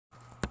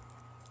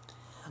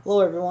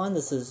Hello everyone,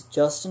 this is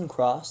Justin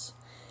Cross.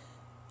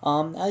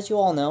 As you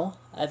all know,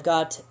 I've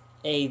got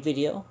a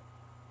video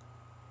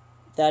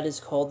that is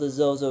called the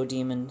Zozo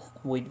Demon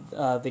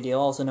video,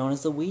 also known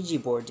as the Ouija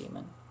Board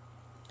Demon.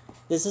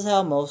 This is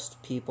how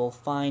most people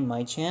find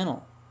my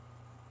channel.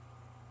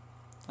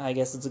 I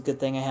guess it's a good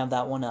thing I have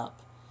that one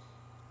up.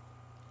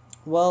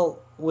 Well,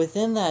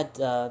 within that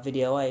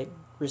video, I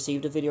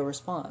received a video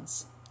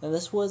response. And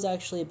this was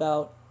actually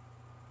about,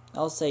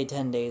 I'll say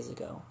 10 days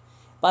ago,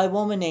 by a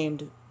woman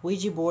named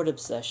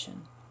OuijaBoardObsession.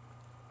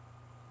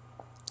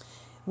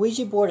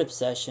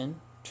 OuijaBoardObsession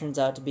turns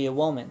out to be a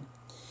woman.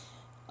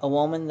 A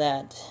woman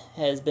that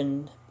has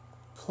been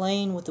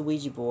playing with the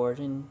Ouija board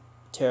and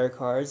tarot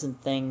cards and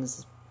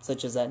things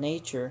such as that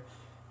nature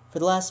for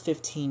the last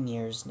 15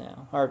 years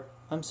now. Or,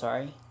 I'm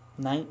sorry,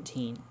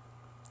 19.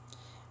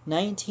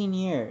 19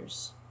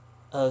 years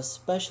of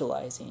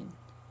specializing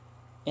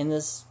in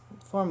this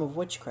form of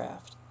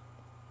witchcraft.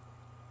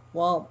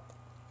 Well,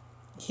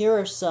 here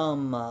are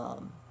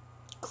some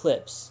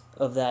clips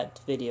of that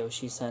video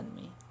she sent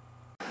me.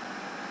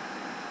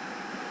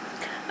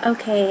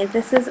 Okay,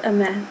 this is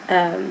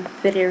a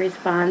video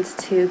response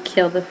to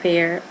Kill the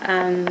Fear.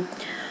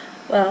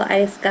 Well, I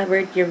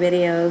discovered your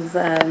videos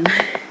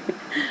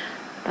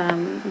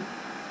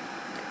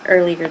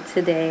earlier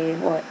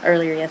today, or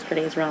earlier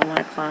yesterday, is around 1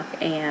 o'clock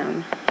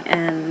a.m.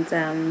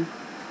 and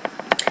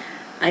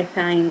I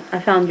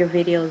found your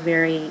videos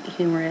very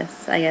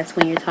humorous, I guess,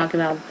 when you talk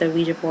about the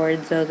Ouija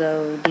board,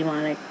 Zozo,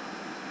 demonic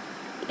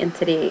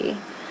entity.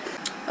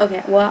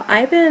 Okay, well,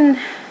 I've been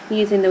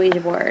using the Ouija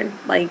board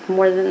like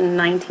more than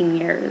 19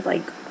 years,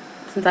 like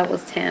since I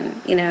was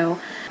 10, you know.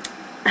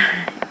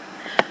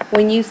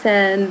 When you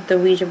said the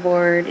Ouija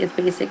board is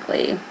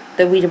basically,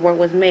 the Ouija board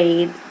was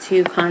made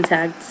to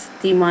contact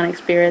demonic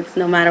spirits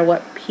no matter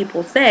what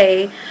people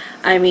say,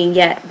 I mean,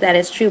 yeah, that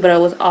is true, but it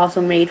was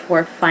also made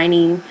for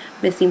finding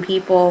missing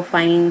people,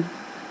 finding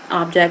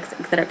objects,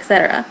 etc.,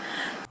 etc.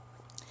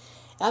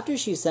 After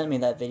she sent me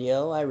that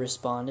video, I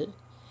responded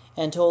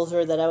and told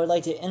her that I would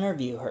like to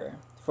interview her,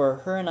 for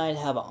her and I to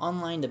have an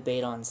online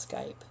debate on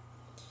Skype.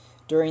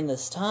 During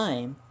this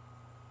time,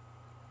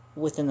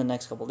 within the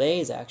next couple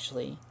days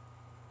actually,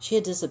 she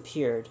had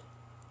disappeared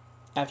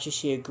after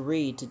she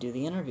agreed to do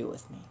the interview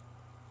with me.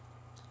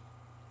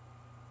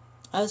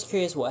 I was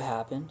curious what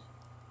happened,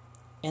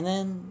 and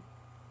then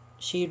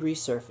she had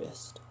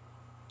resurfaced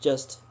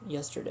just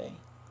yesterday.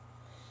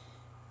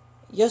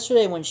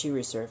 Yesterday when she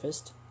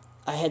resurfaced,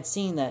 I had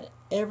seen that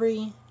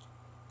every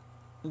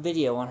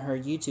video on her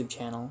YouTube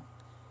channel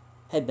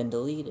had been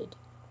deleted,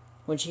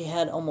 when she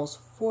had almost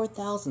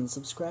 4,000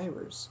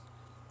 subscribers.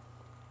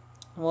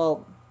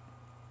 Well,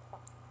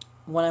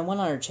 when I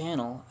went on her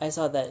channel, I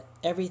saw that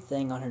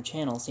everything on her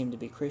channel seemed to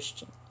be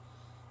Christian,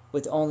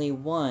 with only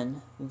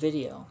one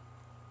video.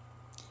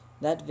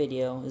 That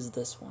video is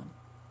this one.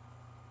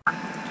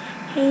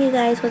 Hey you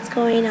guys, what's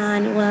going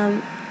on?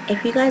 Well,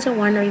 if you guys are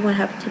wondering what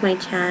happened to my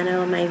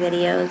channel, my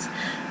videos,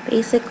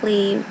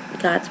 basically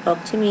God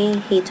spoke to me.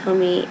 He told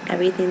me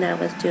everything that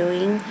I was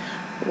doing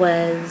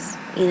was,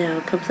 you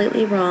know,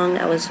 completely wrong.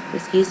 I was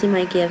using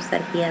my gifts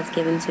that He has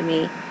given to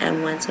me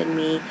and wanted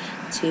me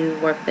to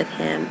work with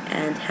Him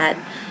and had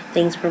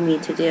things for me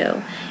to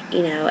do,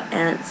 you know.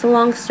 And it's a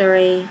long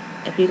story.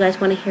 If you guys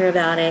want to hear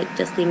about it,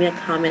 just leave me a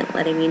comment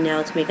letting me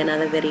know to make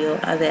another video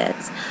of it.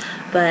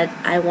 But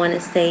I want to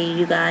say,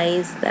 you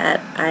guys,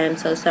 that I am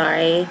so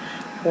sorry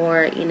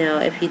for, you know,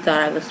 if you thought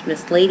I was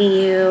misleading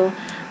you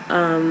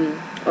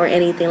or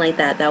anything like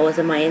that. That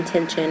wasn't my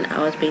intention.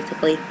 I was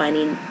basically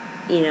finding,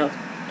 you know,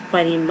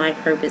 finding my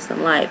purpose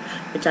in life,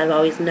 which I've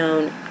always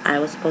known I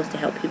was supposed to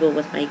help people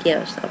with my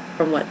gifts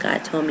from what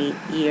God told me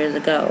years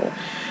ago.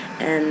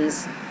 And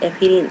if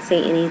He didn't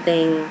say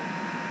anything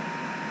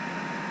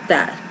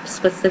that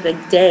specific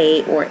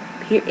day or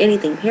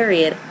anything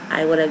period,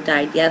 I would have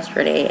died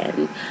yesterday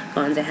and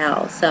gone to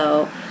hell.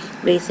 So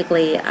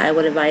basically, I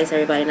would advise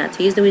everybody not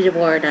to use the Ouija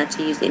board, not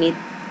to use any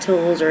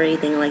tools or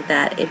anything like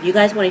that. If you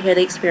guys want to hear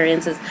the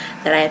experiences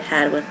that I've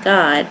had with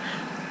God,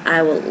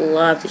 I would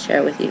love to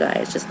share with you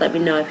guys. Just let me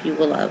know if you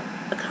will love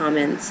a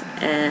comment,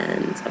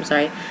 and I'm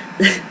sorry,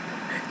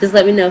 just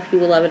let me know if you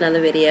will love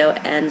another video,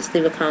 and just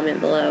leave a comment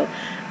below.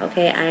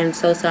 Okay, I am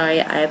so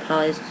sorry. I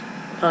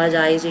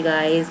apologize, you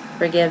guys.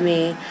 Forgive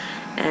me,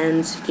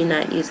 and do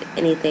not use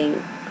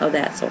anything of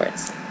that sort.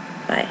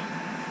 Bye.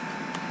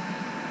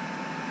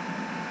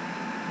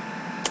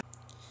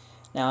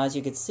 Now, as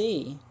you could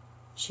see,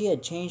 she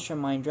had changed her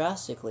mind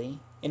drastically,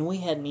 and we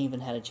hadn't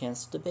even had a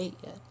chance to debate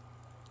yet.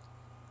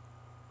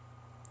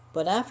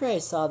 But after I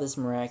saw this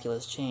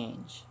miraculous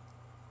change,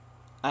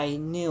 I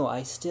knew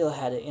I still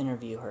had to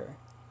interview her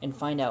and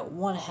find out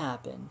what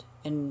happened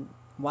and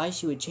why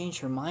she would change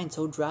her mind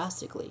so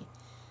drastically.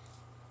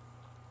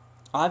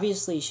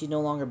 Obviously, she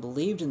no longer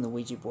believed in the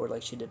Ouija board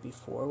like she did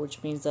before,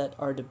 which means that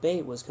our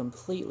debate was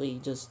completely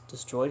just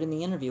destroyed and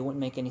the interview wouldn't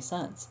make any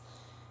sense.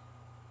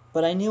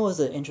 But I knew it was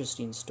an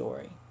interesting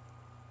story.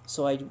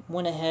 So I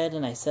went ahead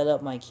and I set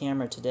up my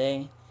camera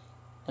today,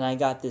 and I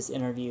got this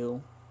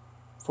interview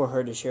for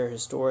her to share her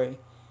story,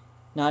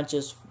 not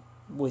just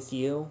with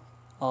you,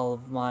 all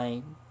of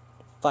my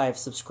 5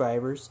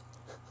 subscribers,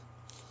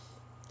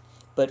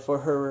 but for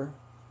her,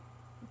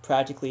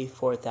 practically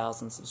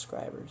 4,000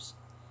 subscribers.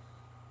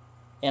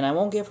 And I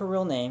won't give her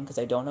real name because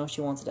I don't know if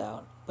she wants it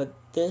out, but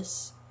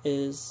this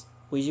is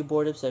Ouija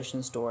Board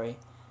Obsession story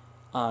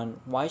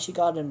on why she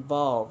got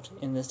involved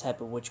in this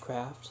type of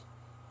witchcraft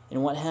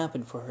and what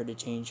happened for her to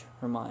change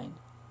her mind.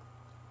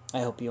 I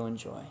hope you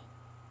enjoy.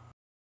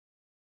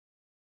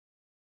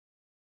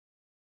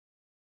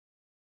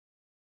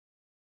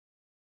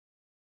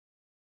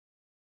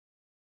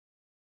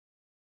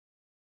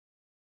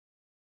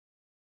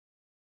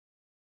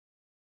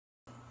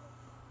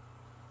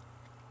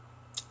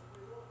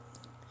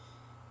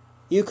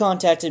 You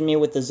contacted me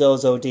with the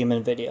Zozo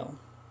Demon video.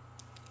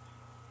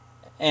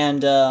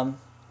 And I'm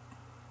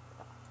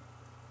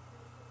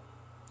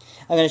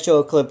going to show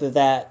a clip of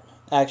that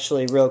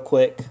actually real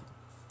quick.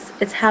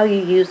 It's how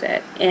you use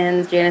it.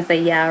 And you're going to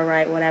say, yeah,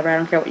 right, whatever, I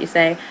don't care what you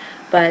say.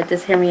 But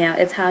just hear me out.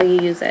 It's how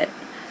you use it.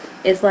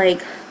 It's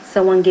like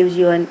someone gives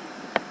you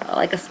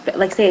like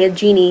say a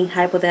genie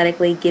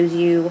hypothetically gives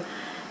you,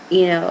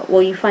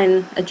 well, you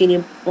find a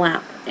genie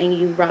lamp and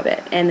you rub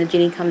it and the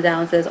genie comes out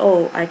and says,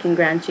 oh, I can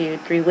grant you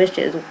 3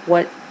 wishes.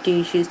 What do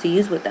you choose to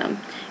use with them?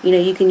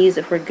 You can use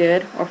it for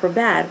good or for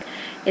bad.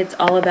 It's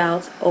all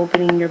about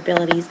opening your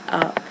abilities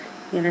up.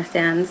 You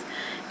understand?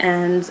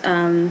 And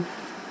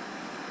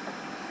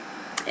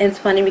it's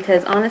funny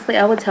because honestly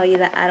I would tell you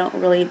that I don't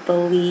really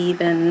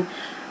believe in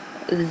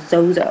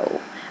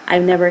Zozo.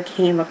 I've never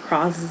came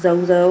across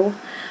Zozo.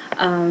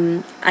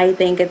 I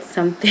think it's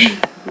something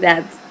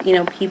that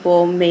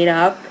people made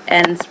up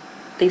and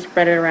they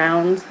spread it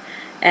around,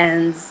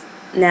 and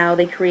now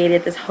they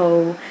created this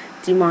whole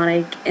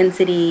demonic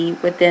entity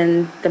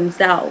within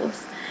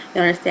themselves.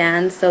 You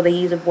understand? So they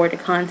use a board to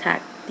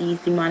contact these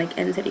demonic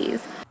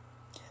entities.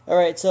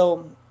 Alright,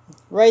 so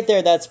right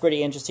there, that's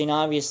pretty interesting.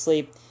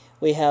 Obviously,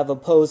 we have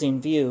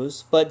opposing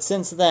views, but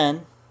since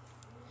then,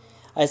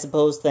 I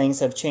suppose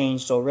things have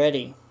changed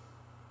already.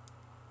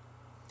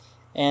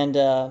 And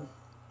go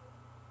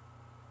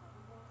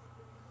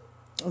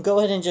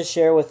ahead and just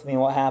share with me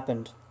what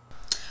happened.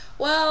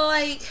 Well,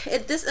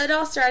 it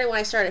all started when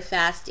I started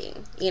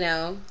fasting,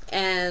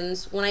 and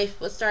when I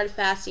started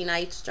fasting,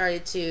 I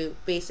started to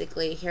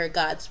basically hear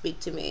God speak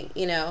to me.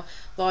 I've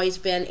always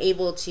been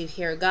able to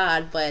hear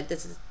God, but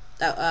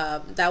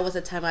that was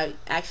the time I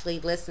actually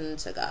listened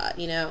to God,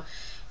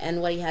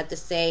 and what He had to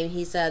say. And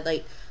He said,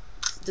 like,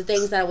 the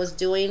things that I was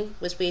doing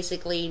was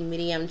basically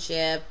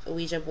mediumship,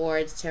 Ouija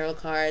boards, tarot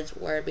cards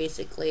were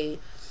basically,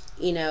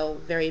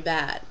 very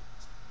bad.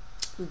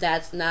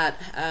 That's not,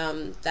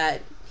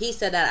 that He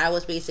said that I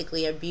was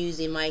basically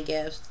abusing my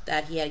gifts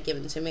that He had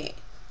given to me.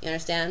 You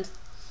understand?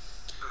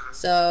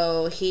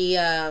 So He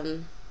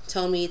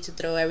told me to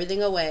throw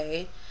everything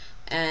away,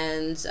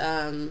 and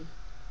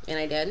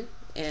I did,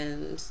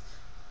 and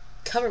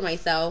cover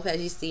myself.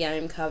 As you see, I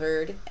am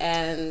covered,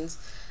 and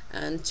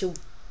to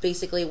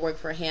basically work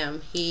for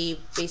Him. He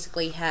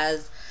basically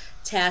has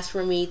tasks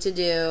for me to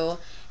do,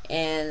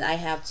 and I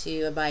have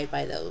to abide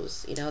by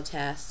those,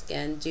 tasks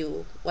and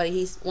do what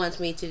He wants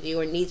me to do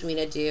or needs me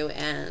to do,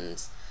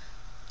 and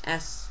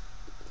ask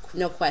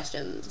no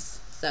questions.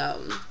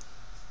 So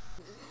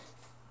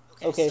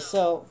okay,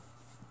 so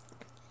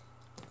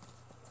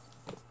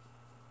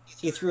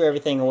you threw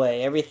everything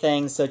away.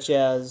 Everything such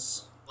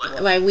as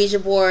my Ouija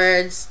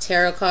boards,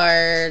 tarot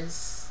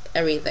cards,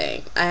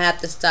 everything. I had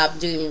to stop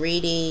doing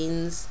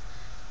readings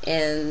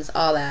and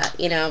all that,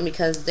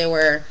 because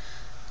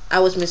I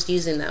was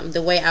misusing them.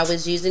 The way I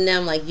was using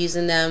them, like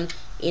using them,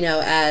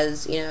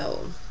 as,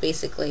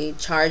 basically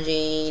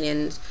charging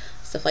and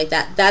stuff like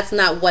that. That's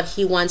not what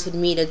He wanted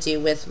me to do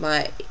with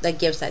the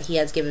gifts that He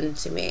has given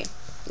to me,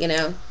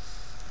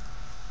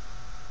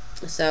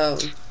 So,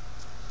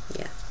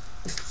 yeah.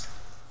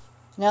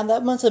 Now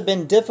that must have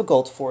been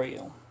difficult for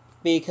you,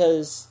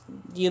 because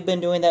you've been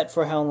doing that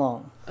for how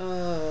long?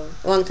 Oh,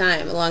 a long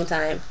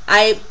time.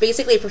 I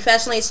basically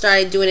professionally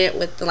started doing it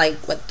with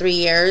 3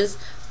 years,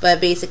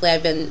 but basically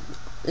I've been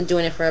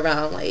doing it for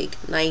around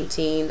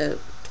 19 to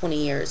 20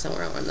 years,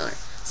 somewhere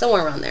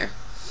around there.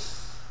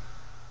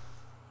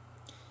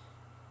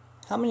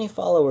 How many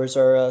followers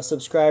or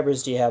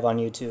subscribers do you have on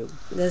YouTube?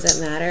 Does it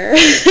matter?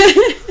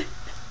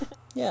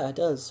 Yeah, it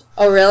does.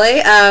 Oh,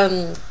 really? I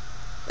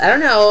don't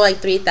know,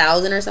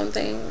 3,000 or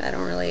something. I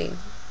don't really.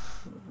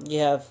 You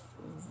have,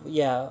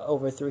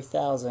 over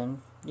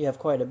 3,000. You have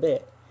quite a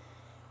bit.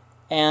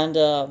 And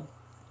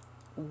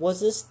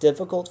was this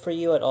difficult for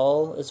you at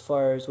all, as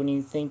far as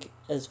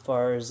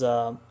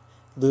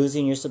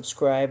losing your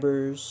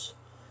subscribers,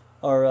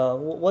 or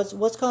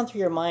what's gone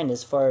through your mind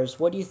as far as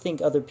what do you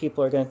think other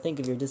people are going to think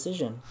of your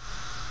decision?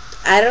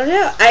 I don't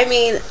know. I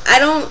mean, I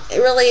don't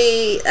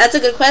really. That's a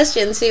good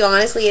question too.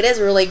 Honestly, it is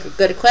a really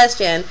good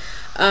question.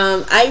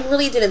 I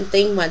really didn't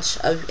think much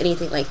of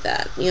anything like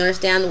that. You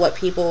understand what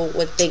people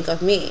would think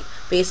of me.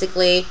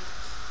 Basically,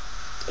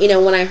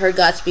 when I heard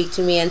God speak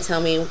to me and tell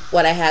me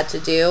what I had to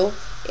do,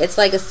 it's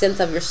like a sense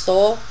of your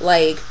soul.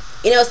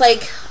 It's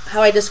like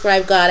how I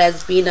describe God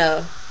as being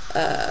a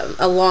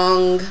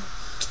long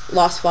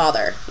lost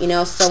father, you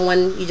know,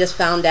 someone you just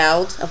found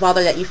out, a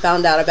father that you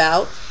found out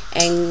about,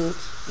 and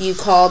you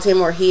called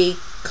him or he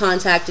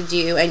contacted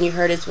you and you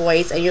heard his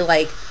voice and you're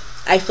like,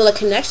 I feel a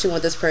connection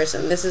with this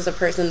person. This is a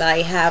person that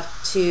I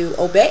have to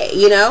obey,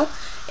 you know?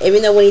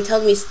 Even though when he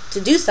tells me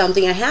to do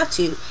something, I have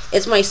to.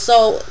 It's my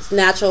soul's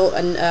natural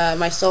and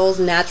my soul's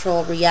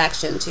natural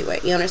reaction to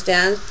it. You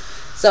understand?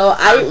 So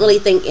I didn't really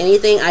think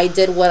anything. I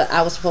did what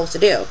I was supposed to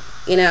do,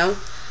 you know?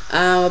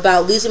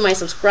 About losing my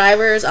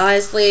subscribers,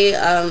 honestly,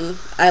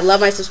 I love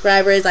my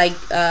subscribers. I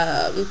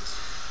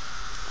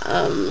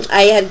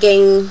had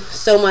gained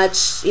so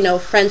much, you know,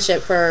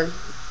 friendship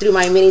through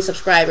my many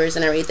subscribers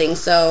and everything.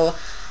 So,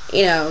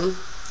 you know,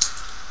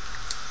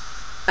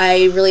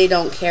 I really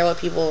don't care what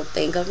people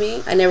think of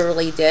me. I never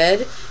really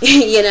did,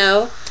 you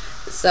know.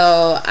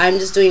 So I'm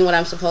just doing what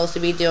I'm supposed to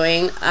be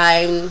doing.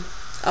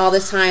 All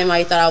this time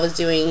I thought I was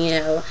doing, you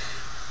know,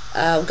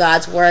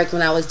 God's work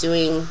when I was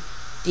doing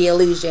the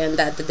illusion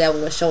that the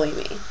devil was showing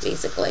me,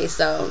 basically.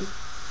 So,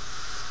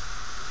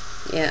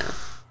 yeah.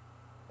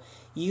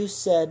 You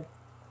said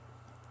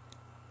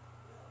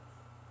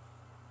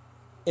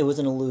it was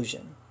an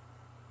illusion,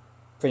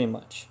 pretty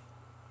much.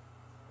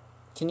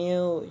 Can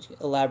you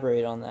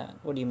elaborate on that?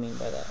 What do you mean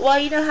by that? Well,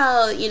 you know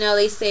how, you know,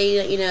 they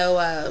say, you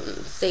know,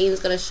 Satan's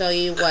going to show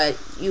you what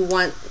you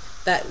want,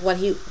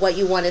 what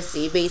you want to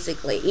see,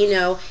 basically. You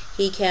know,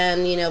 he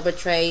can, you know,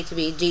 betray to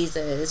be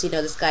Jesus, you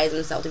know, disguise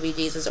himself to be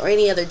Jesus, or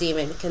any other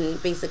demon can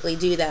basically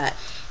do that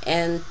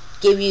and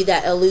give you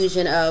that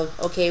illusion of,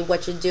 okay,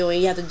 what you're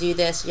doing, you have to do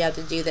this, you have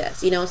to do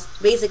this. You know,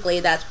 basically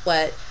that's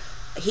what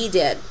he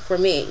did for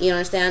me, you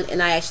understand?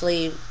 And I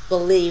actually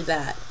believe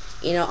that,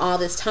 you know, all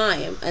this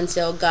time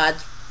until God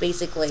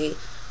basically,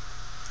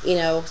 you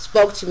know,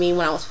 spoke to me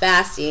when I was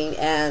fasting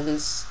and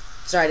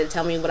started to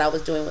tell me what I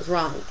was doing was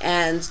wrong.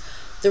 And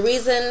the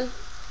reason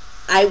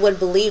I would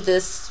believe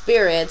this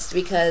spirit's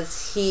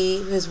because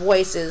his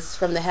voice is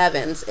from the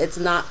heavens. It's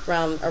not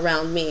from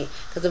around me,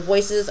 because the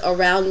voices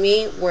around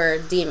me were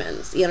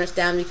demons. You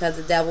understand? Because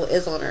the devil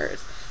is on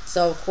earth.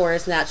 So of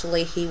course,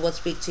 naturally, he will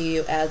speak to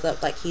you as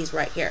of like he's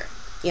right here.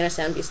 You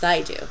understand?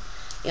 Beside you.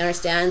 You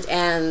understand?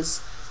 And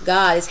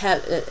God is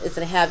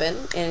in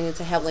heaven, and it's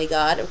a heavenly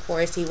God. Of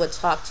course, he would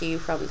talk to you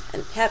from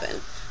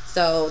heaven.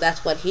 So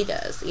that's what he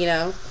does, you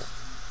know.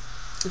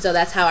 So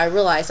that's how I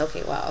realized,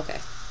 okay, wow, okay,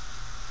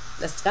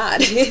 that's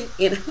God,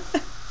 you know.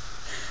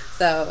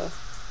 So,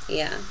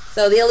 yeah.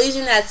 So the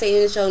illusion that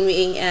Satan showed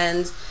me,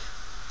 and,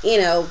 you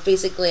know,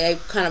 basically I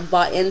kind of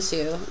bought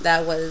into,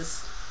 that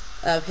was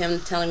of him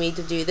telling me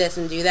to do this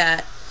and do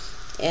that,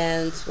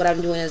 and what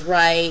I'm doing is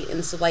right,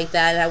 and stuff like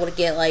that. And I would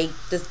get, like,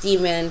 this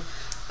demon,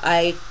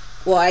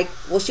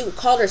 she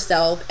called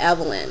herself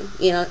Evelyn,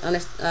 you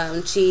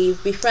know. She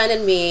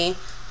befriended me,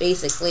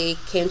 basically,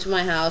 came to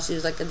my house. She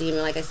was like a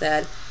demon, like I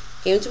said,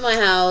 came to my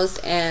house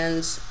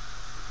and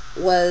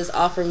was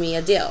offering me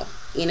a deal,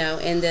 you know.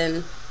 And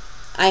then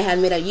I had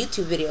made a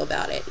YouTube video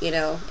about it, you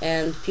know,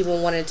 and people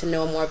wanted to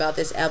know more about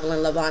this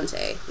Evelyn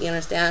Levante, you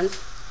understand?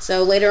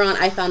 So later on,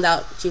 I found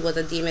out she was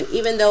a demon,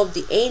 even though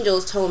the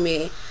angels told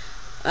me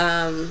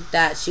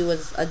that she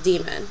was a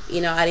demon.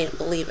 You know, I didn't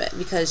believe it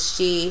because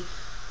she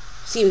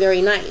seemed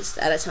very nice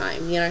at a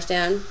time, you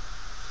understand?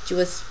 She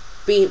was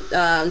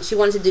she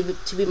wanted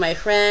to be my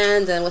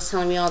friend and was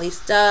telling me all these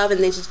stuff,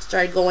 and then she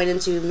started going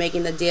into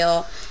making the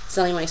deal,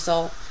 selling my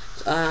soul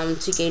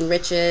to gain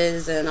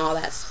riches and all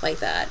that stuff like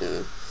that.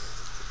 And,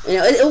 you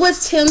know, it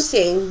was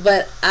tempting,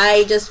 but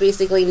I just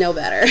basically know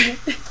better.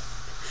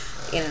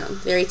 You know,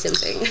 very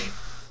tempting.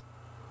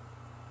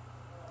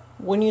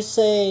 When you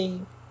say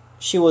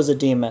she was a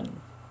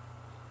demon,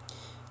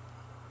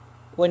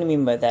 what do you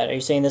mean by that? Are you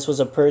saying this was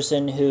a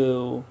person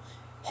who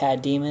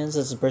had demons?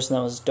 This is a person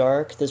that was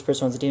dark? This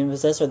person was a demon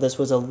possessed? Or this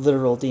was a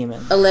literal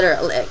demon? A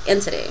literal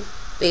entity,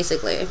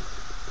 basically.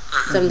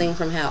 Something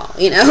from hell.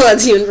 You know, a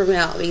demon from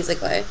hell,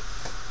 basically.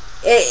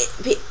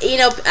 You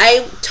know,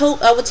 I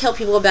would tell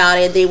people about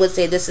it. They would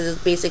say this is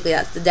basically,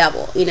 that's the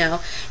devil, you know.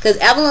 Because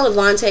Evelyn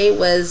Levante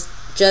was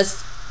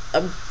just,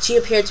 she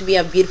appeared to be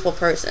a beautiful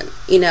person.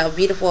 You know,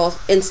 beautiful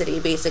entity,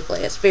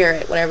 basically. A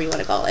spirit, whatever you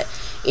want to call it.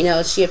 You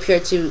know, she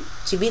appeared to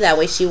be that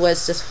way. She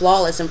was just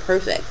flawless and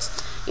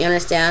perfect. You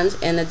understand?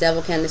 And the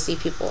devil can deceive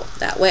people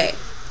that way.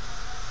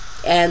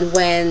 And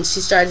when she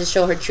started to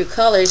show her true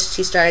colors,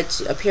 she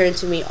started appearing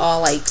to me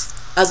all like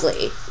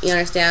ugly. You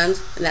understand?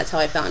 And that's how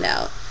I found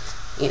out.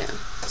 You know,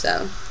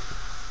 so.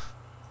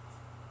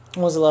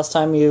 When was the last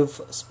time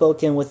you've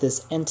spoken with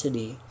this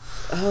entity?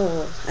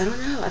 Oh, I don't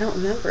know. I don't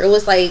remember. It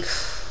was like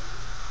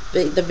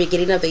the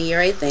beginning of the year,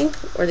 I think,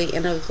 or the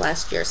end of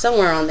last year,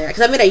 somewhere on there.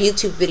 Because I made a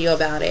YouTube video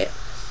about it.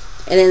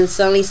 And then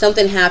suddenly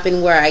something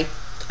happened where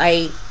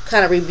I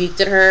kind of rebuked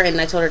her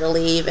and I told her to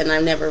leave, and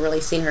I've never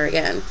really seen her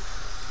again.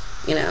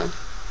 You know.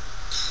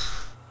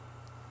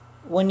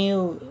 When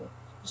you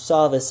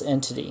saw this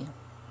entity,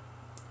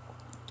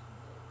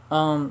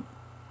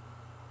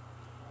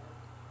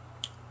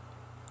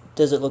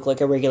 does it look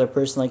like a regular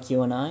person like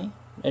you and I?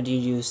 Do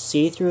you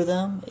see through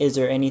them? Is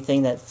there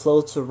anything that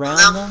floats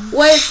around them?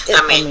 Well,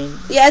 I mean,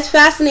 yeah, it's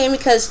fascinating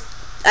because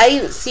I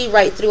didn't see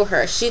right through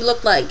her. She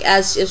looked like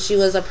as if she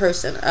was a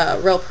person, a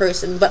real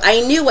person. But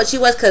I knew what she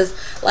was because,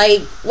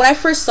 like, when I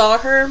first saw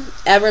her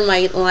ever in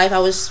my life, I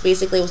was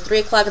basically, it was 3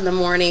 o'clock in the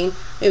morning,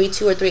 maybe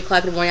 2 or 3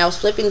 o'clock in the morning. I was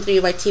flipping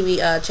through my TV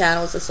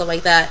channels and stuff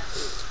like that.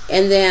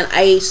 And then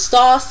I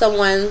saw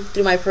someone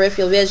through my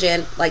peripheral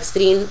vision, like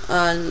sitting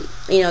on,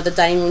 the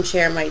dining room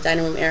chair in my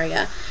dining room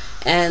area.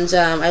 And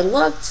I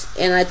looked,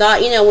 and I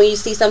thought, when you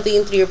see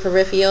something through your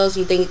peripherals,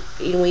 you think,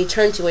 when you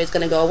turn to it, it's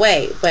going to go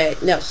away.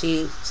 But no,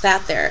 she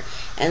sat there,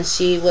 and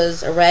she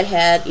was a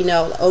redhead,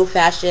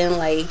 old-fashioned,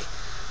 like,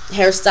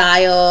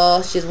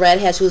 hairstyle. She's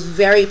redhead. She was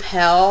very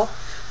pale,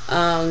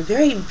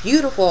 very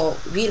beautiful,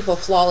 beautiful,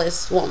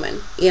 flawless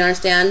woman. You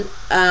understand?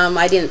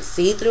 I didn't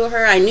see through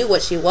her. I knew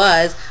what she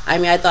was. I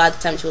mean, I thought at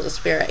the time she was a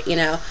spirit,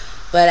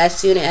 But as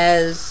soon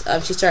as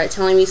she started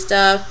telling me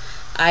stuff,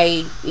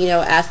 I,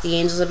 asked the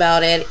angels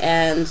about it,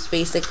 and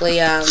basically,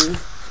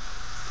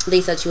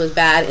 they said she was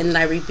bad, and then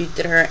I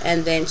rebuked her,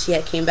 and then she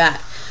had came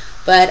back.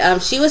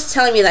 But she was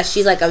telling me that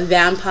she's like a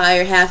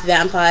vampire, half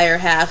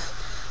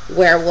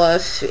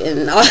werewolf,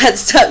 and all that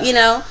stuff,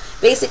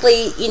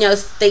 Basically,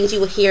 things you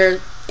would hear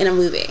in a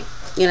movie.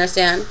 You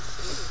understand?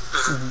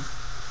 Mm-hmm.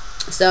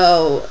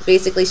 So,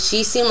 basically,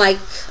 she seemed like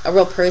a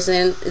real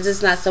person. This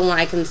is not someone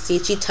I can see.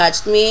 She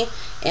touched me,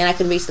 and I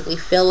can basically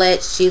feel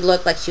it. She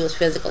looked like she was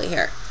physically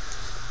here.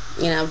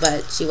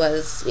 But she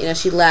was,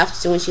 she left.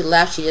 So when she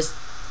left, she just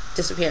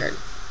disappeared.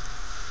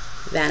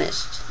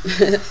 Vanished.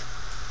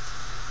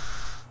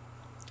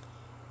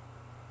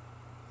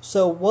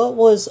 So what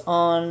was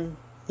on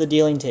the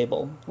dealing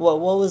table? What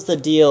was the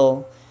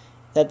deal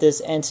that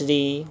this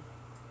entity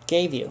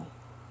gave you?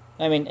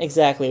 I mean,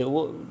 exactly.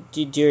 Do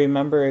you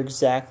remember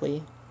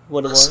exactly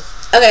what it was?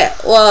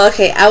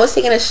 Okay, I was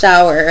taking a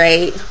shower,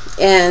 right?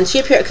 And she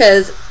appeared,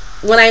 because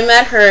when I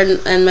met her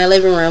in my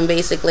living room,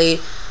 basically,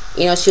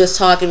 she was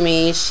talking to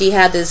me. She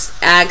had this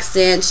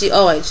accent. She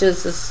was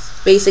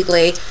just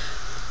basically,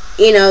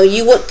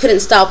 you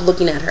couldn't stop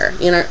looking at her.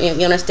 You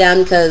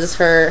understand? Because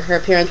her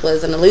appearance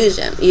was an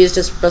illusion. It was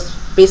just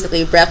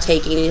basically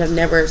breathtaking. You have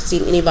never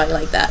seen anybody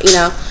like that.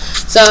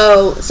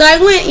 So I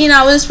went.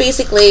 I was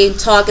basically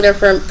talking to her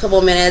for a couple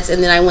of minutes,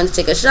 and then I went to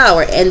take a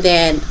shower, and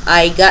then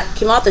I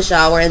came out the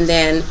shower, and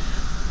then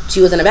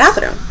she was in the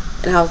bathroom,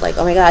 and I was like,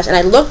 oh my gosh! And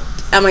I looked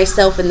at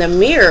myself in the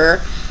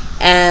mirror,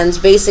 and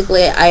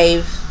basically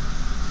I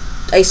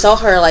saw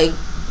her like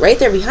right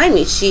there behind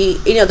me. She,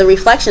 the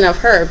reflection of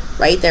her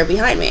right there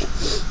behind me.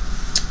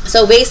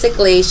 So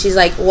basically, she's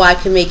like, well, I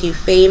can make you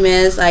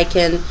famous. I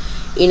can,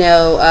 she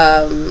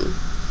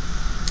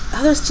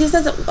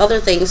says other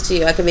things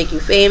too. I can make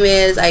you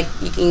famous.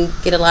 You can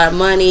get a lot of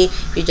money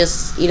if you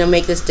just,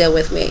 make this deal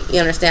with me. You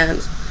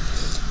understand?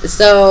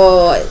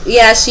 So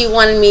yeah, she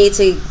wanted me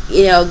to,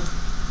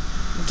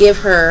 give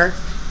her,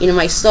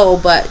 my soul.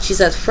 But she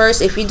says,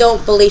 first, if you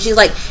don't believe, she's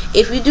like,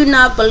 if you do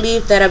not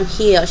believe that I'm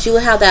here, she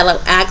would have that like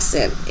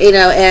accent,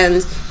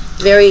 and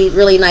very,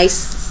 really nice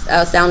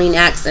sounding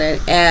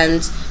accent.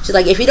 And she's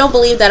like, if you don't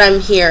believe that I'm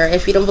here,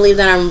 if you don't believe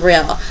that I'm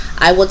real,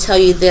 I will tell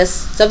you this,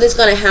 something's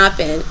going to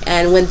happen.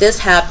 And when this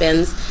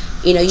happens,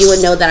 you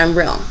would know that I'm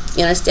real.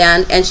 You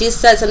understand? And she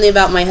said something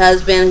about my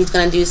husband. He's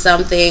going to do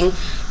something.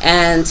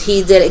 And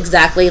he did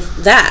exactly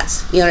that.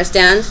 You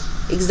understand?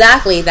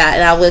 Exactly that.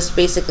 And I was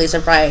basically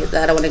surprised.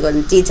 I don't want to go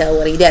into detail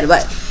what he did,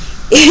 but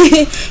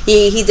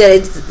he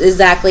did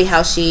exactly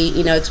how she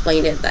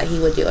explained it, that he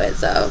would do it.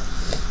 So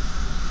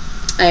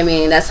I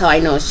mean, that's how I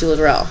know she was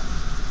real.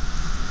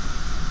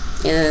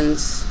 And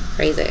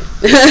crazy.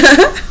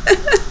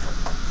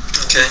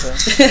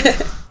 Okay.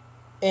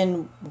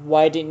 And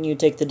why didn't you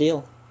take the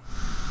deal?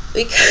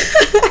 Because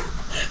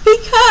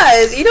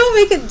you don't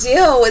make a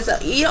deal with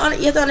you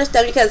have to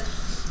understand, because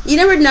you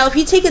never know. If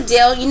you take a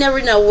deal, you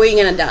never know where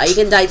you're gonna die. You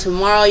can die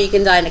tomorrow, you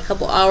can die in a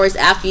couple hours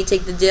after you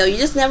take the deal. You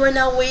just never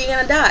know where you're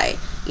gonna die.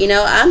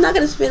 I'm not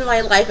gonna spend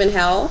my life in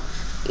hell.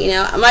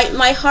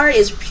 My heart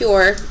is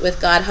pure with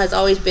God, has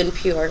always been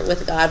pure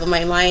with God, but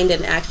my mind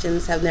and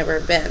actions have never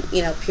been,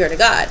 pure to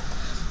God.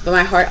 But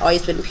my heart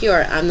always been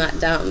pure. I'm not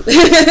dumb.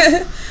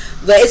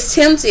 But it's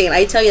tempting.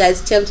 I tell you that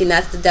it's tempting.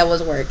 That's the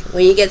devil's work.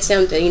 When you get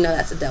tempted,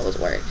 that's the devil's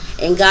work.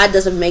 And God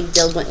doesn't make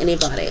deals with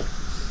anybody.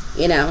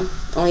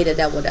 Only the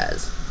devil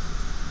does.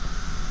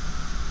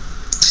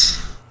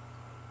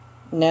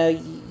 Now,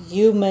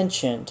 you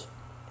mentioned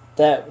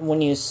that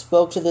when you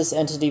spoke to this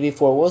entity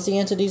before, what was the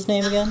entity's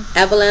name again?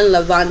 Evelyn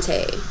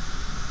Levante.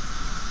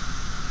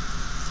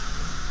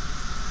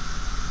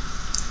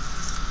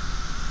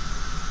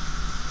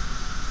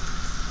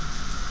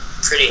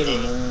 Pretty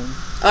name.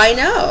 Oh, I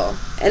know.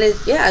 And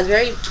it's a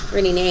very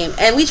pretty name.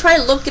 And we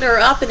tried looking her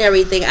up and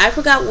everything. I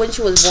forgot when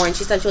she was born.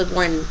 She said she was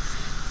born in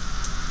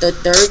the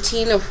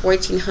 13 or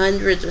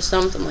 1400s or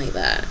something like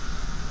that.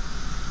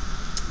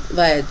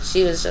 But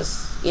she was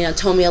just,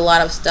 told me a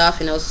lot of stuff,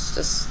 and it was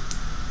just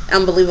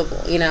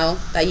unbelievable,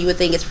 that you would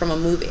think it's from a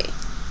movie.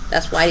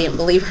 That's why I didn't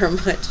believe her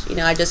much.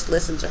 I just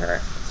listened to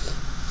her.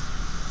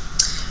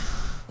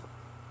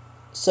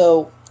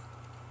 So,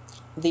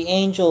 the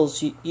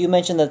angels, you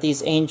mentioned that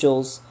these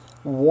angels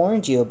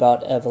warned you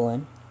about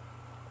Evelyn.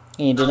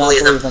 And you did not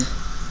believe them.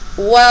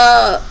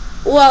 Well,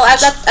 at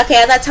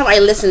that time I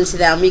listened to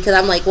them because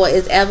I'm like, well,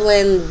 is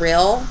Evelyn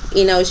real?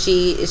 You know, is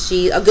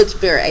she a good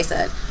spirit? I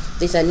said.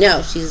 They said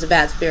no, she's a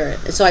bad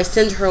spirit. And so I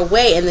sent her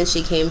away, and then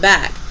she came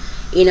back.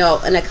 You know,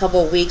 in a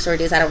couple of weeks or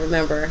days, I don't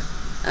remember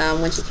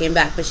when she came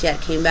back, but she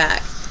had came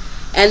back,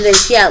 and then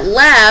she had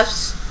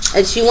left.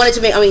 And she wanted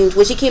to make,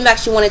 when she came back,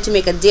 she wanted to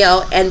make a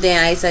deal. And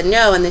then I said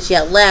no. And then she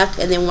had left.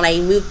 And then when I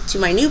moved to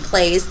my new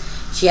place,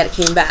 she had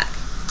came back.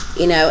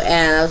 You know,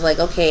 and I was like,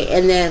 okay.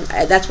 And then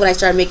that's when I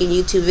started making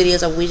YouTube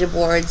videos on Ouija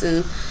boards.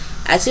 And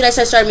as soon as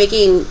I started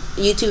making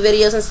YouTube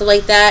videos and stuff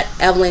like that,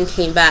 Evelyn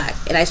came back.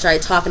 And I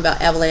started talking about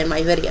Evelyn in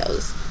my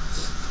videos.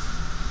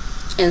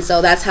 And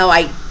so that's how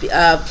I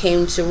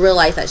came to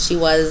realize that she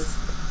was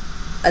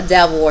a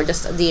devil or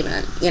just a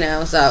demon, you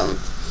know, so...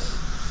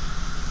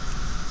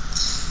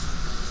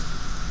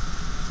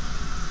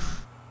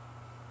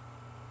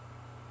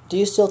 Do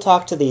you still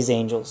talk to these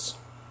angels?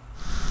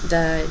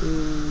 No.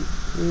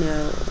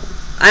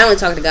 I only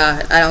talk to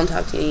God. I don't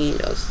talk to any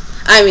angels.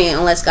 I mean,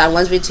 unless God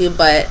wants me to,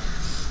 but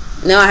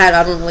no, I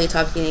don't really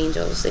talk to any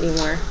angels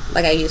anymore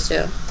like I used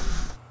to.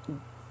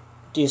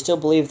 Do you still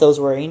believe those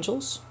were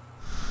angels?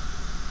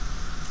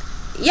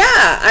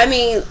 Yeah, I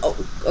mean,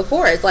 of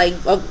course, like,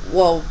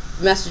 well,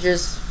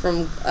 messengers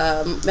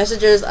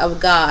of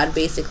God,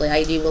 basically.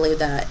 I do believe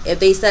that. If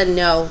they said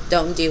no,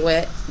 don't do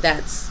it,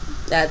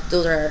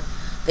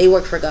 they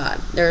work for God.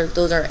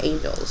 Those are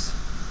angels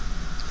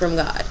from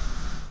God.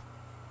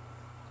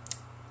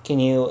 Can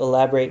you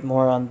elaborate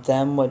more on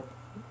them, what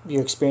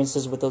your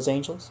experiences with those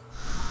angels?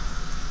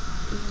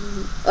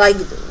 Like,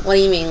 what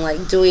do you mean?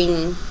 Like,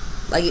 doing...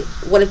 Like,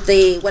 what else do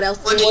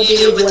you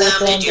do with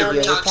them? Did you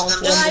ever talk to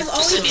them? Well, I've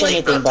always Just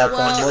anything about them.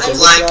 What they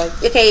look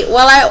like? Okay,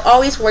 well, I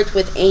always worked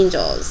with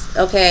angels,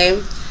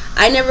 okay?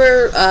 I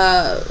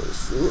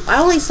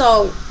only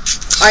saw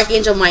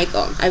Archangel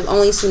Michael. I've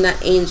only seen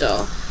that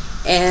angel.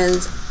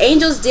 And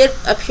angels did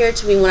appear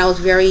to me when I was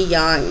very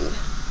young,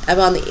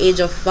 about the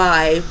age of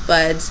 5,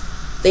 but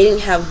they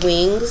didn't have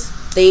wings.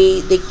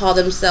 They called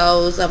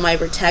themselves my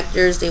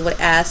protectors. They would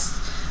ask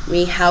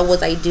me how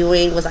was I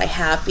doing, was I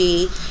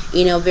happy,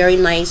 you know, very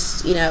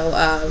nice, you know,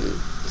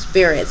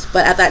 spirits.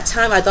 But at that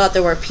time I thought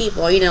there were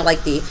people, you know,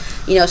 like the,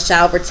 you know,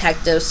 child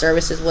protective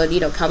services would, you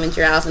know, come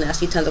into your house and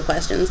ask you tons of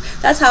questions.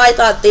 That's how I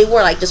thought they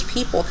were, like just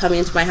people coming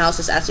into my house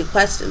just asking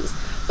questions.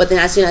 But then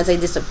as soon as they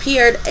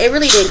disappeared, it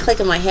really didn't click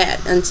in my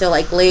head until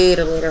like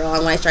later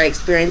on when I started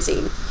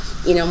experiencing,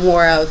 you know,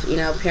 more of, you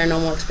know,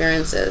 paranormal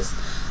experiences.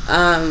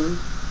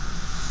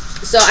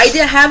 So I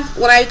did have,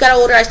 when I got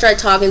older, I started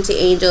talking to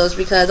angels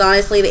because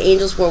honestly the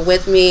angels were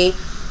with me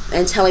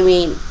and telling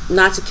me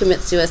not to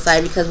commit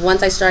suicide, because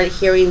once I started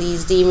hearing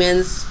these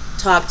demons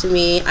talk to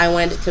me, I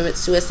wanted to commit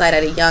suicide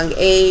at a young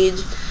age,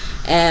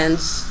 and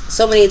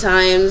so many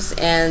times,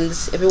 and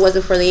if it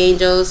wasn't for the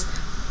angels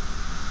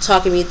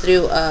talking me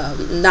through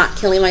not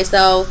killing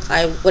myself,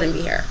 I wouldn't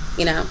be here,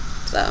 you know,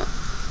 so...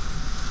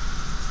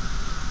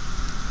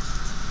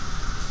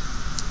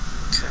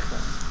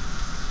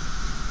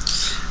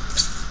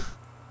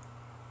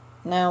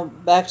 Now,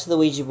 back to the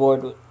Ouija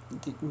board,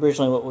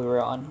 originally what we were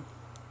on.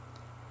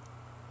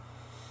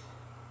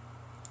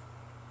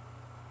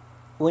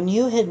 When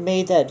you had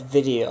made that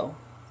video,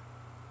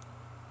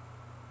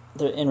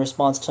 in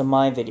response to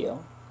my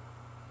video,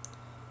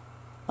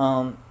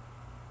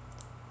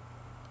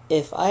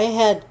 if I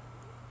had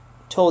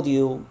told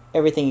you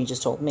everything you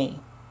just told me,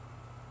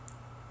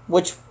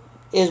 which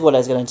is what I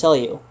was going to tell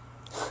you,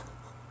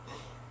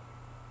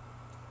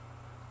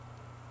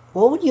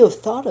 what would you have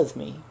thought of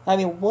me? I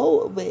mean,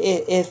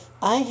 if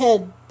I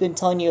had been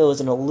telling you it was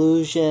an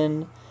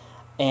illusion,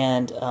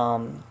 and,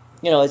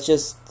 you know, it's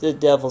just the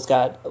devil's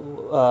got,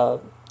 what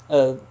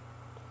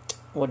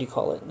do you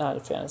call it? Not a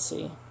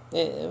fantasy.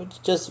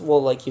 Just,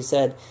 well, like you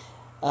said,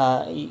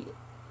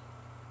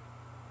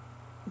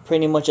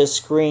 pretty much a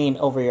screen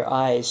over your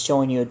eyes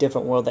showing you a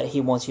different world that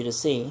he wants you to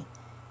see.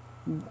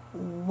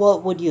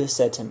 What would you have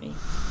said to me?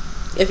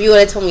 If you would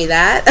have told me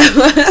that,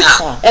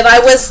 if I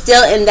was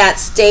still in that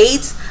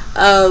state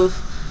of,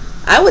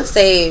 I would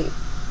say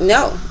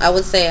no. I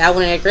would say I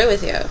wouldn't agree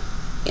with you.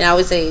 You know, I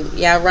would say,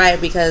 yeah, right,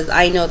 because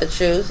I know the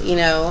truth. You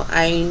know,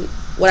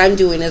 what I'm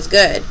doing is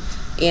good.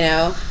 You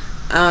know,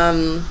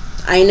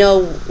 I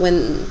know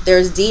when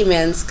there's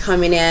demons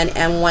coming in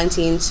and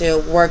wanting to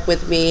work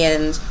with me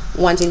and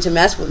wanting to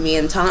mess with me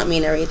and taunt me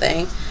and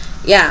everything.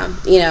 Yeah,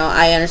 you know,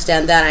 I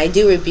understand that. I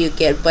do rebuke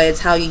it, but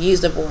it's how you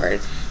use the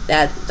board.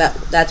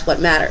 That's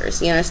what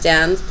matters, you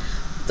understand?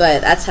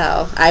 But that's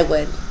how I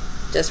would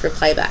just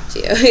reply back to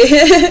you.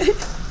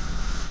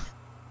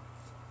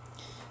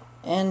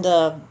 And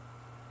now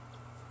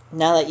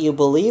that you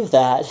believe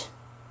that,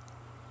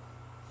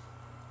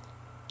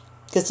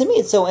 because to me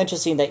it's so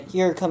interesting that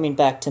you're coming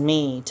back to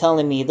me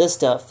telling me this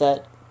stuff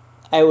that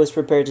I was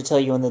prepared to tell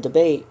you in the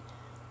debate,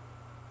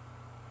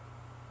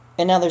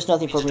 and now there's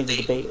nothing for me to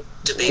debate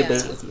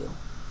with you.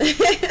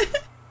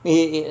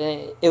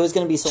 It was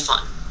going to be so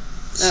fun.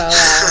 Oh,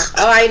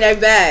 wow. Oh, I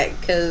bet.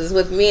 Because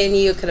with me and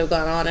you, it could have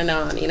gone on and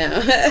on, you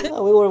know.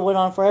 Well, we would have went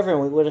on forever,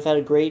 and we would have had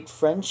a great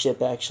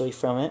friendship, actually,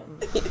 from it.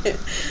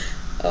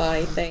 Oh,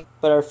 I think.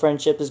 But our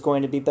friendship is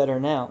going to be better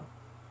now.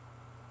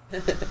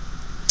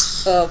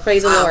 Oh,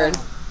 praise the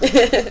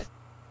Lord.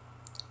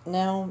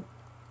 Now,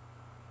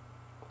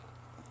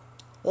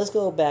 let's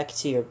go back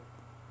to your...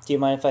 Do you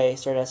mind if I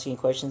start asking you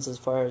questions as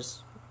far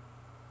as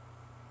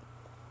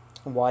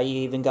why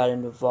you even got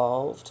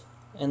involved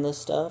in this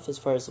stuff, as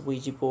far as the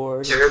Ouija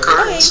board? Okay, you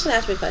can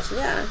ask me a question,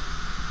 yeah.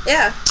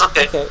 Yeah.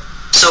 Okay.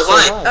 So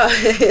why? Oh,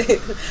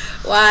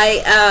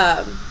 why?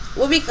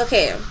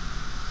 Okay.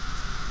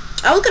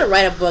 I was gonna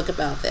write a book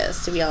about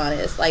this, to be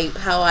honest, like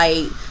how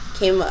I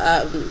came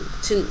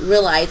to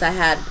realize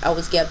I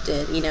was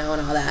gifted, you know,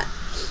 and all that.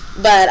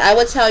 But I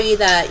would tell you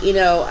that, you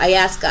know, I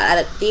asked God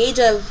at the age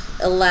of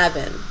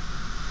 11.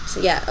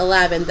 So yeah,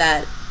 11.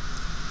 That,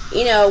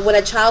 you know, when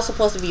a child's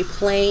supposed to be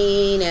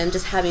playing and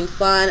just having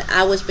fun,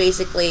 I was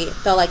basically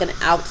felt like an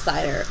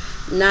outsider.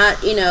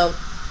 Not, you know,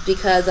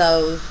 because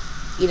of,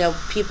 you know,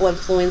 people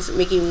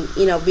making,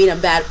 you know, being a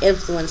bad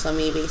influence on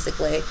me,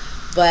 basically.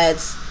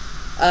 But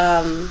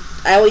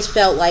I always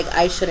felt like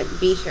I shouldn't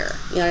be here.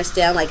 You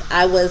understand? Like,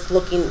 I was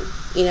looking,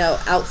 you know,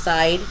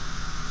 outside.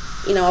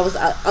 You know, I was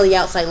on the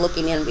outside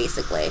looking in,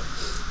 basically,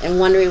 and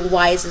wondering,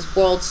 why is this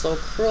world so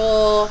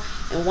cruel,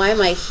 and why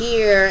am I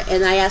here?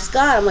 And I asked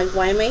God, I'm like,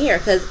 why am I here?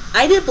 Because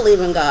I did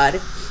believe in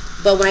God,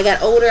 but when I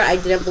got older, I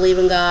didn't believe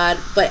in God.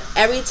 But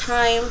every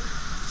time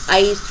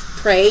I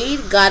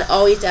prayed, God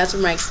always answered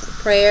my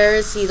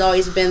prayers. He's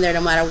always been there no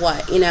matter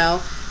what, you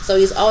know. So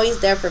he's always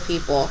there for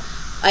people.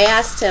 I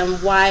asked him,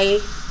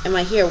 why am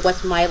I here?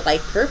 What's my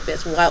life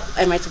purpose? What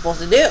am I supposed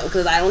to do?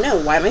 Because I don't know.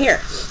 Why am I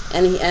here?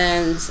 And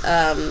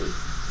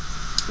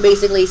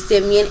basically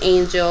sent me an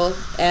angel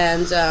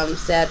and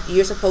said,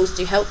 you're supposed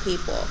to help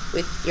people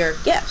with your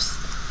gifts.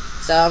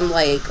 So I'm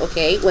like,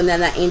 okay. When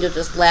then that angel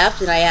just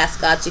left, and I asked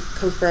God to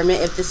confirm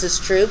it, if this is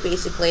true,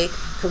 basically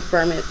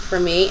confirm it for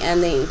me.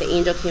 And then the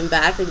angel came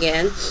back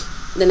again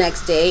the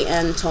next day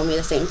and told me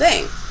the same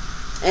thing.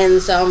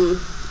 And so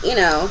you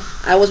know,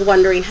 I was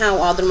wondering how,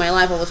 all through my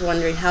life, I was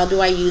wondering, how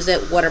do I use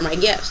it? What are my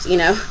gifts, you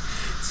know?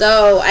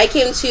 So I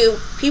came to,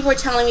 people were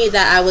telling me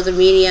that I was a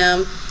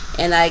medium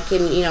and I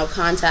can, you know,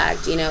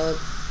 contact, you know,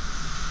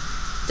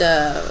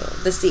 the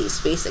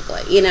deceased,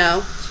 basically, you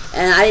know?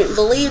 And I didn't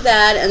believe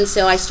that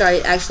until I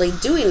started actually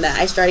doing that.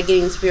 I started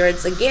getting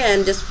spirits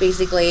again, just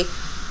basically,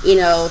 you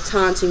know,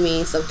 taunting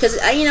me. So, because,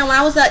 you know, when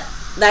I was that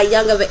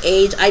young of an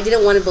age, I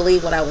didn't want to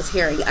believe what I was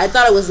hearing. I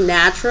thought it was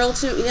natural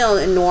to, you know,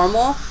 and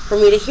normal for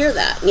me to hear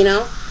that, you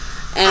know?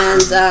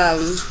 And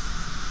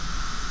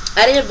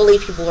I didn't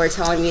believe people were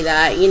telling me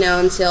that, you know,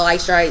 until I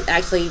started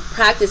actually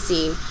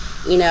practicing,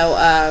 you know,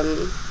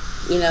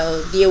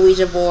 the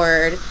Ouija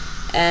board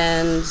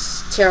and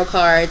tarot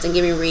cards and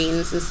giving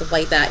readings and stuff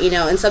like that, you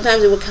know. And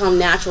sometimes it would come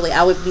naturally.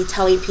 I would be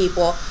telling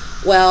people,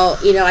 well,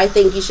 you know, I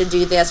think you should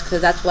do this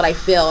because that's what I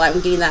feel.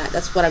 I'm getting that.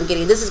 That's what I'm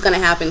getting. This is going to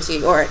happen to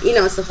you, or, you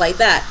know, stuff like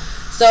that.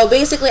 So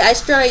basically, I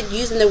started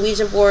using the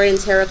Ouija board and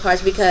tarot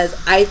cards because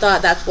I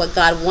thought that's what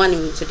God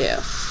wanted me to do.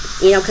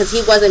 You know, because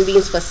he wasn't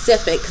being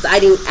specific, because I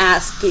didn't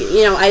ask,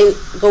 you know, I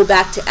didn't go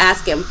back to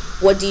ask him,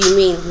 what do you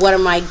mean? What are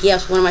my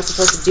gifts? What am I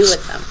supposed to do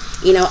with them?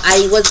 You know,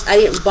 I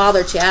didn't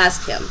bother to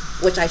ask him,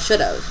 which I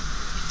should have,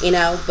 you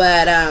know,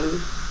 but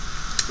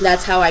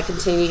that's how I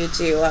continued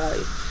to,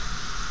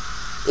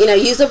 you know,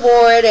 use the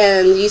board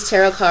and use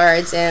tarot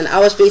cards. And I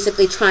was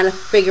basically trying to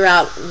figure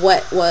out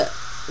what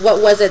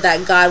was it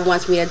that God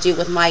wants me to do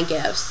with my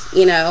gifts,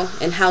 you know,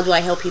 and how do I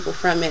help people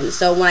from it. And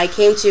so when I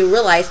came to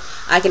realize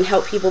I can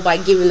help people by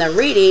giving them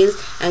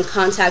readings and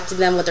contacting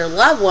them with their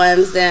loved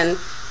ones, then,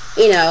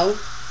 you know,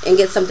 and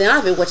get something out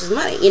of it, which is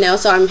money, you know.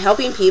 So I'm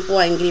helping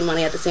people and getting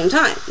money at the same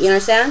time, you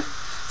understand?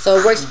 So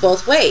it works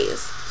both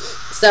ways.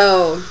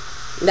 So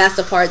that's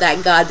the part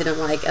that God didn't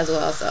like as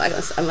well, so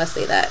I must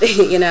say that,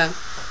 you know.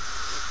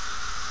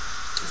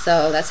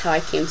 So that's how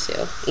I came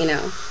to, you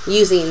know,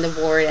 using the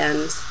board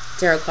and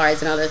tarot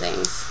cards and other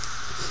things.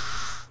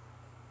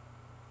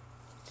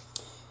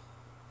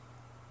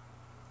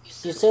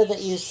 You said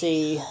that you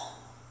see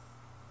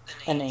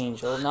an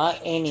angel,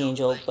 not an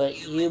angel,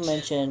 but you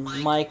mentioned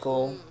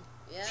Michael,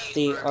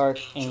 the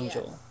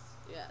archangel.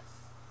 Yes.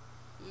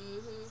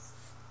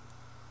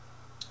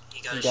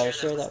 You gotta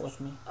share that with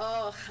me.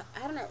 Oh,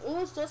 I don't know. It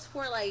was just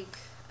for like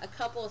a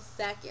couple of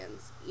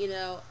seconds, you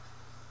know.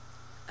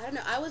 I don't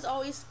know. I was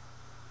always,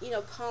 you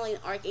know, calling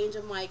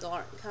Archangel Michael,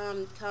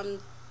 come,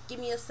 give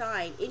me a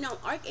sign. You know,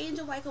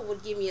 Archangel Michael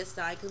would give me a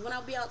sign, because when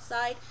I'll be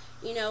outside,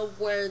 you know,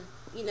 where,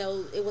 you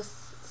know, it was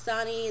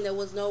sunny and there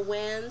was no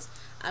winds,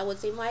 I would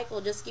say,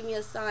 Michael, just give me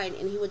a sign,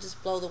 and he would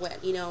just blow the wind,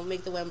 you know,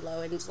 make the wind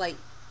blow, and just like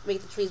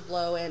make the trees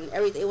blow and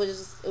everything. It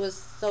was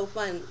so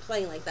fun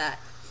playing like that.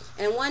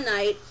 And one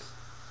night,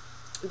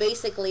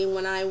 basically,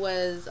 when I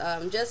was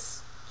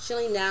just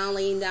chilling down,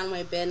 laying down on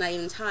my bed, not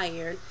even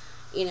tired,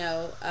 you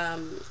know,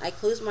 I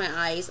closed my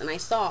eyes and I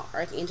saw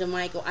Archangel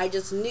Michael. I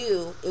just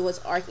knew it was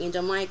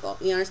Archangel Michael.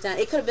 You understand?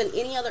 It could have been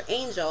any other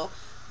angel,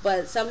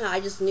 but somehow I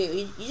just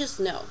knew. You just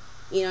know.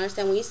 You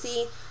understand? When you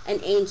see an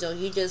angel,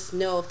 you just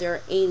know if they're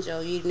an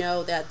angel. You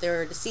know that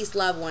they're a deceased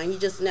loved one. You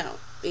just know,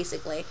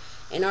 basically.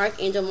 And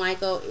Archangel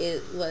Michael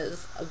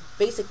was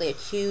basically a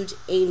huge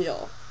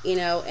angel, you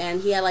know,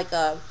 and he had like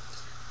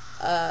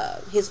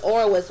his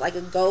aura was like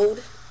a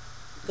gold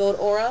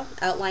aura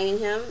outlining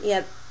him. He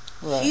had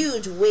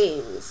huge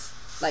wings,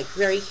 like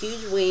very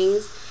huge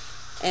wings,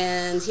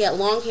 and he had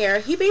long hair.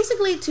 He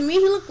basically, to me,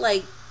 he looked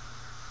like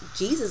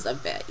Jesus a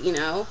bit, you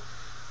know,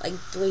 like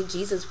the way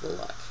Jesus will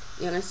look.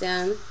 You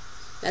understand?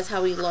 That's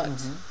how he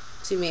looked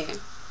to me.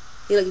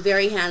 He looked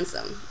very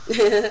handsome.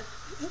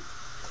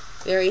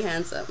 Very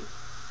handsome.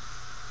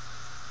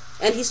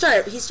 And he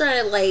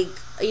started like,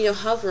 you know,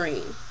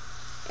 hovering.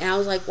 And I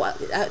was like, what?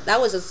 That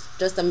was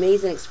just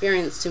amazing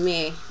experience to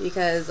me,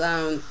 because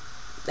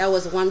that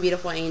was one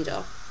beautiful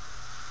angel.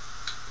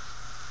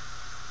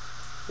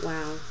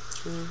 Wow.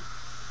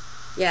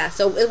 Yeah,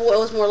 so it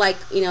was more like,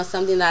 you know,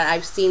 something that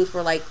I've seen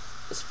for like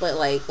split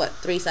like, what,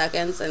 3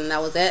 seconds, and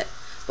that was it.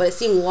 But it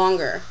seemed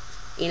longer,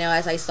 you know,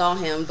 as I saw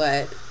him.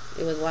 But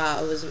it was,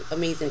 wow, it was an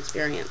amazing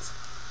experience.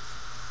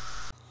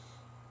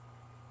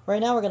 Right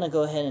now we're going to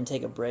go ahead and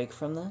take a break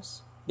from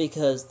this,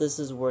 because this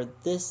is where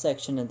this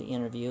section of the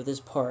interview, this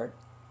part,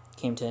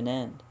 came to an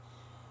end.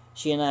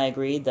 She and I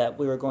agreed that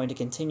we were going to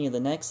continue the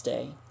next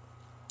day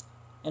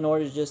in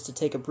order just to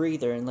take a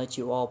breather and let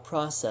you all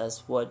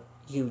process what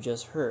you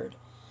just heard.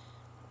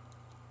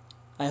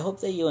 I hope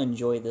that you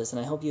enjoyed this,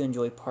 and I hope you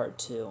enjoy part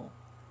 2,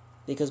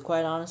 because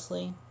quite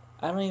honestly,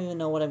 I don't even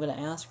know what I'm going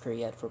to ask her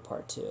yet for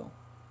part 2,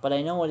 but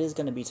I know it is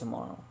going to be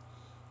tomorrow.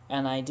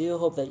 And I do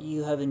hope that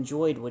you have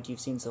enjoyed what you've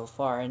seen so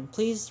far. And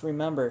please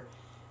remember,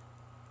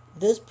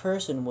 this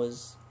person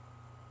was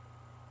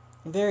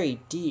very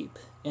deep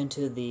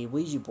into the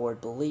Ouija board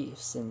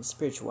beliefs and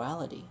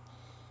spirituality.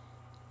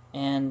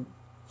 And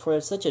for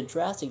such a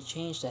drastic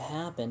change to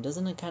happen,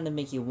 doesn't it kind of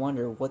make you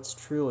wonder what's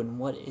true and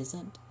what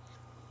isn't?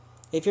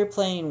 If you're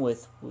playing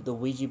with the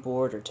Ouija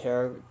board or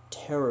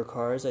tarot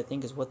cards, I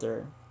think is what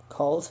they're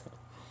called,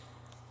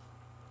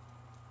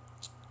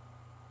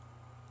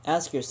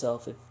 ask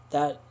yourself if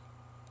that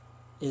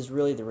is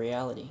really the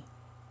reality,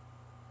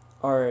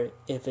 or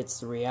if it's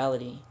the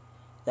reality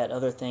that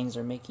other things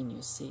are making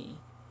you see.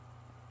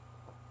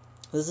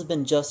 This has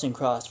been Justin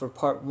Cross for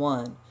part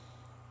 1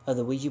 of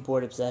the Ouija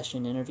Board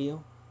Obsession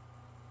interview.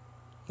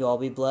 You all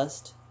be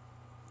blessed.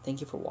 Thank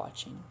you for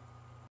watching.